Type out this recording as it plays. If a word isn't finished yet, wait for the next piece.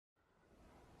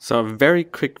So a very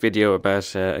quick video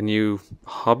about a new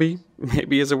hobby,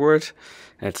 maybe is a word.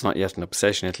 It's not yet an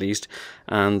obsession at least,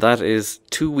 and that is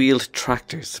two-wheeled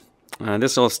tractors. And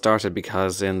this all started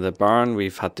because in the barn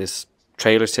we've had this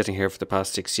trailer sitting here for the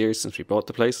past 6 years since we bought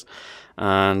the place,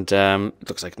 and it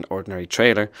looks like an ordinary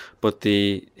trailer, but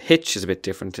the hitch is a bit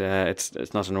different.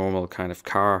 It's not a normal kind of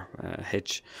car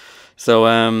hitch. So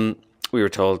we were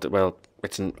told that, well,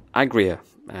 it's an Agria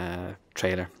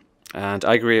trailer. And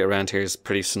Agri around here is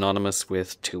pretty synonymous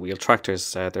with two-wheel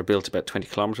tractors. They're built about 20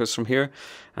 kilometers from here,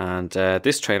 and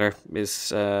this trailer is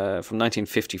from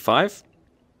 1955.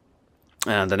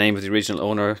 And the name of the original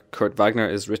owner, Kurt Wagner,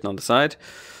 is written on the side,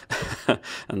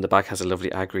 and the back has a lovely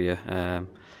Agria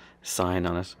sign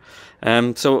on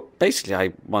it. So basically,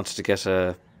 I wanted to get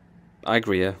a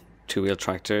Agria two-wheel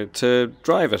tractor to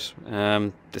drive it.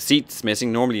 The seat's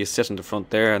missing. Normally, you sit in the front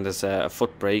there, and there's a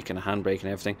foot brake and a handbrake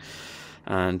and everything.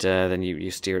 And then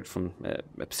you steer it from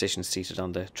a position seated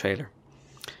on the trailer.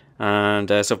 And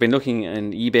so I've been looking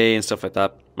in eBay and stuff like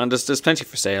that, and there's plenty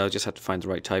for sale. I just had to find the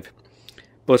right type.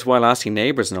 But while asking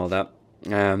neighbours and all that,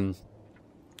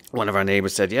 one of our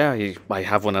neighbours said, yeah, I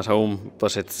have one at home,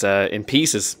 but it's in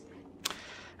pieces.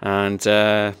 And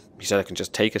he said I can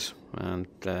just take it and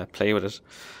play with it.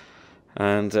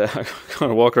 And I'm going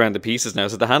to walk around the pieces now.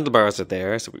 So the handlebars are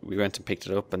there, so we went and picked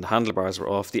it up, and the handlebars were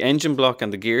off. The engine block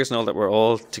and the gears and all that were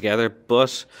all together,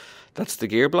 but that's the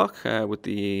gear block with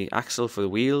the axle for the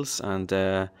wheels, and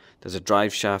there's a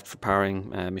drive shaft for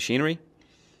powering machinery.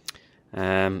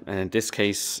 And in this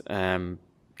case,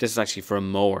 this is actually for a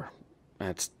mower.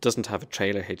 It doesn't have a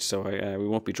trailer hitch, so we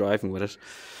won't be driving with it.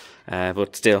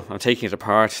 But still, I'm taking it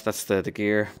apart. That's the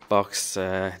gear box.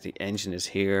 The engine is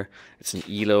here. It's an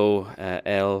ELO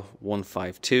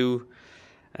L152,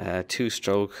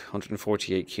 2-stroke,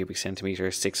 148 cubic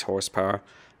centimetre, 6 horsepower.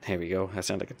 Here we go. I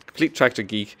sound like a complete tractor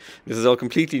geek. This is all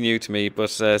completely new to me, but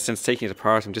since taking it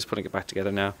apart, I'm just putting it back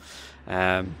together now.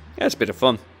 Yeah, it's a bit of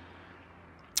fun.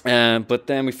 But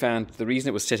then we found the reason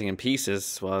it was sitting in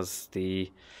pieces was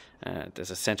there's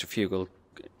a centrifugal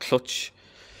clutch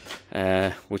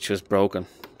which was broken.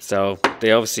 So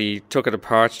they obviously took it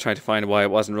apart, trying to find why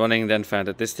it wasn't running, then found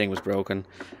that this thing was broken,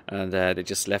 and they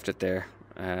just left it there.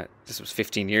 This was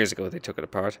 15 years ago they took it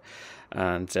apart,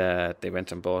 and they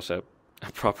went and bought a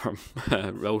proper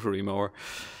rotary mower.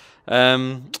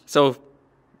 So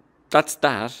that's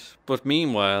that. But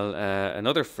meanwhile,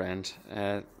 another friend,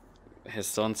 his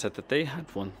son said that they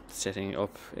had one sitting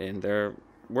up in their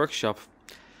workshop,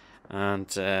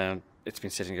 and it's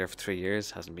been sitting there for 3 years,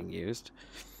 hasn't been used.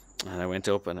 And I went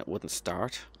up and it wouldn't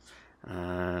start.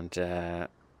 And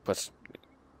but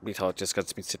we thought just because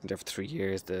it's been sitting there for 3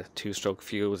 years, the 2-stroke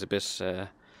fuel was a bit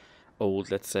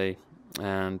old, let's say.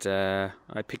 And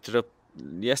I picked it up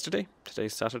yesterday.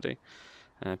 Today's Saturday.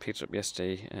 I picked it up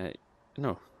yesterday.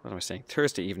 No, what am I saying?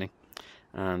 Thursday evening.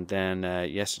 And then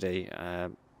yesterday,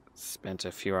 spent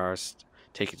a few hours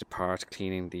taking it apart,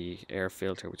 cleaning the air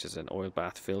filter, which is an oil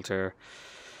bath filter.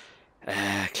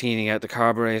 Cleaning out the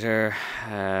carburetor,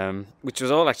 which was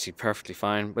all actually perfectly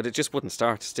fine, but it just wouldn't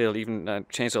start still. Even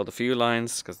changed all the fuel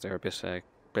lines because they're a bit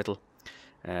brittle.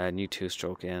 New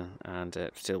 2-stroke in, and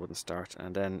it still wouldn't start.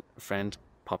 And then a friend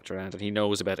popped around, and he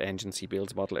knows about engines. He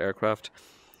builds model aircraft,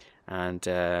 and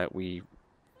we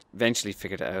eventually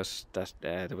figured out that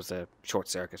there was a short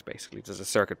circuit. Basically, there's a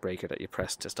circuit breaker that you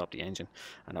press to stop the engine,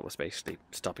 and that was basically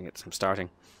stopping it from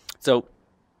starting. So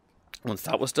once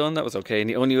that was done, that was okay. And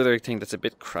the only other thing that's a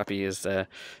bit crappy is there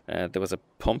was a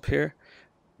pump here.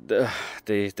 The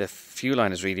fuel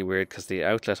line is really weird because the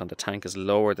outlet on the tank is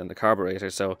lower than the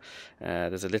carburetor. So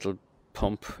there's a little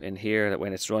pump in here that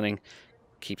when it's running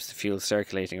keeps the fuel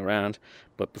circulating around.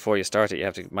 But before you start it, you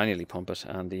have to manually pump it.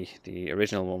 And the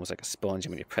original one was like a sponge,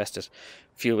 and when you pressed it,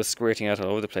 fuel was squirting out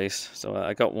all over the place. So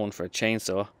I got one for a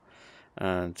chainsaw,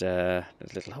 and there's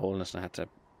a little hole in it, and I had to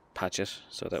patch it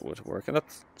so that would work, and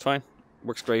that's fine,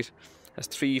 works great. Has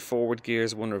 3 forward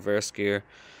gears, 1 reverse gear.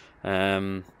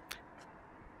 Fun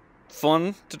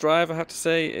to drive, I have to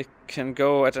say. It can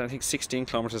go at I think 16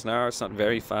 kilometers an hour. It's not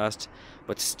very fast,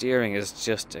 but steering is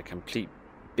just a complete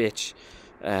bitch.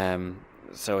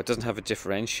 So it doesn't have a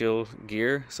differential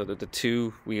gear, so that the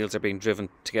 2 wheels are being driven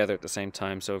together at the same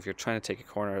time. So if you're trying to take a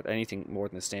corner at anything more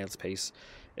than a snail's pace,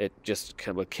 it just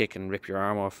will kick and rip your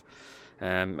arm off.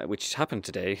 Which happened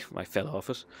today. I fell off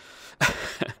it.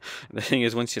 The thing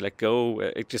is, once you let go,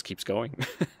 it just keeps going.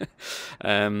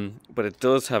 But it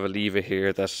does have a lever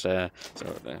here that, so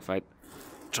if I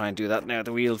try and do that now,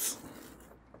 the wheels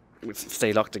will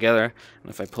stay locked together.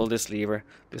 And if I pull this lever,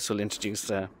 this will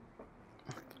introduce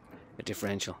a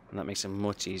differential, and that makes it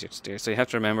much easier to steer. So you have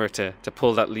to remember to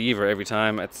pull that lever every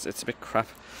time. It's a bit crap,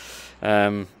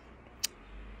 but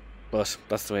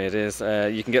that's the way it is.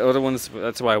 You can get other ones.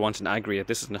 That's why I want an Agria.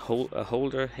 This is a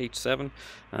Holder H7,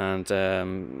 and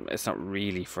it's not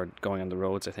really for going on the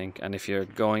roads, I think. And if you're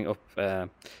going up,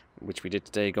 which we did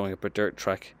today, going up a dirt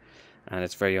track, and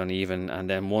it's very uneven, and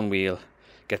then one wheel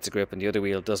gets a grip and the other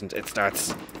wheel doesn't, it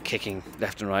starts kicking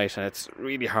left and right, and it's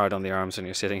really hard on the arms when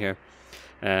you're sitting here.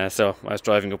 So I was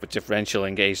driving up with differential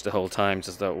engaged the whole time,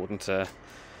 just so it wouldn't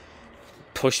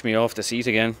push me off the seat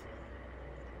again.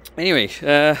 Anyway,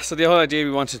 so the whole idea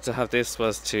we wanted to have this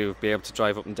was to be able to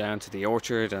drive up and down to the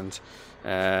orchard, and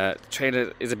the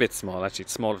trailer is a bit small, actually.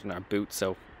 It's smaller than our boot,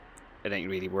 so it ain't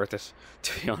really worth it,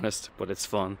 to be honest, but it's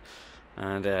fun.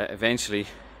 And eventually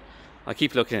I'll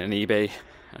keep looking on eBay,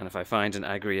 and if I find an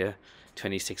Agria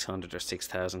 2600 or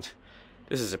 6000,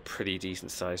 this is a pretty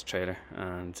decent sized trailer.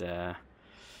 And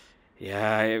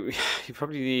yeah, you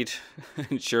probably need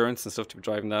insurance and stuff to be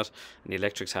driving that, and the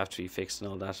electrics have to be fixed and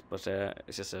all that, but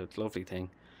it's just a lovely thing,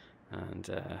 and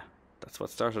that's what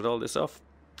started all this off.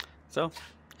 So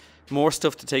more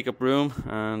stuff to take up room,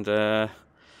 and I'm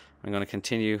going to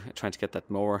continue trying to get that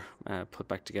mower put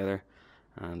back together.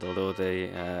 And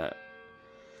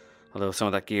although some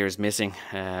of that gear is missing,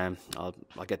 I'll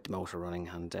get the motor running,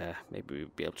 and maybe we'll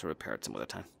be able to repair it some other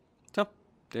time. So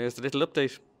there's the little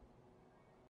update.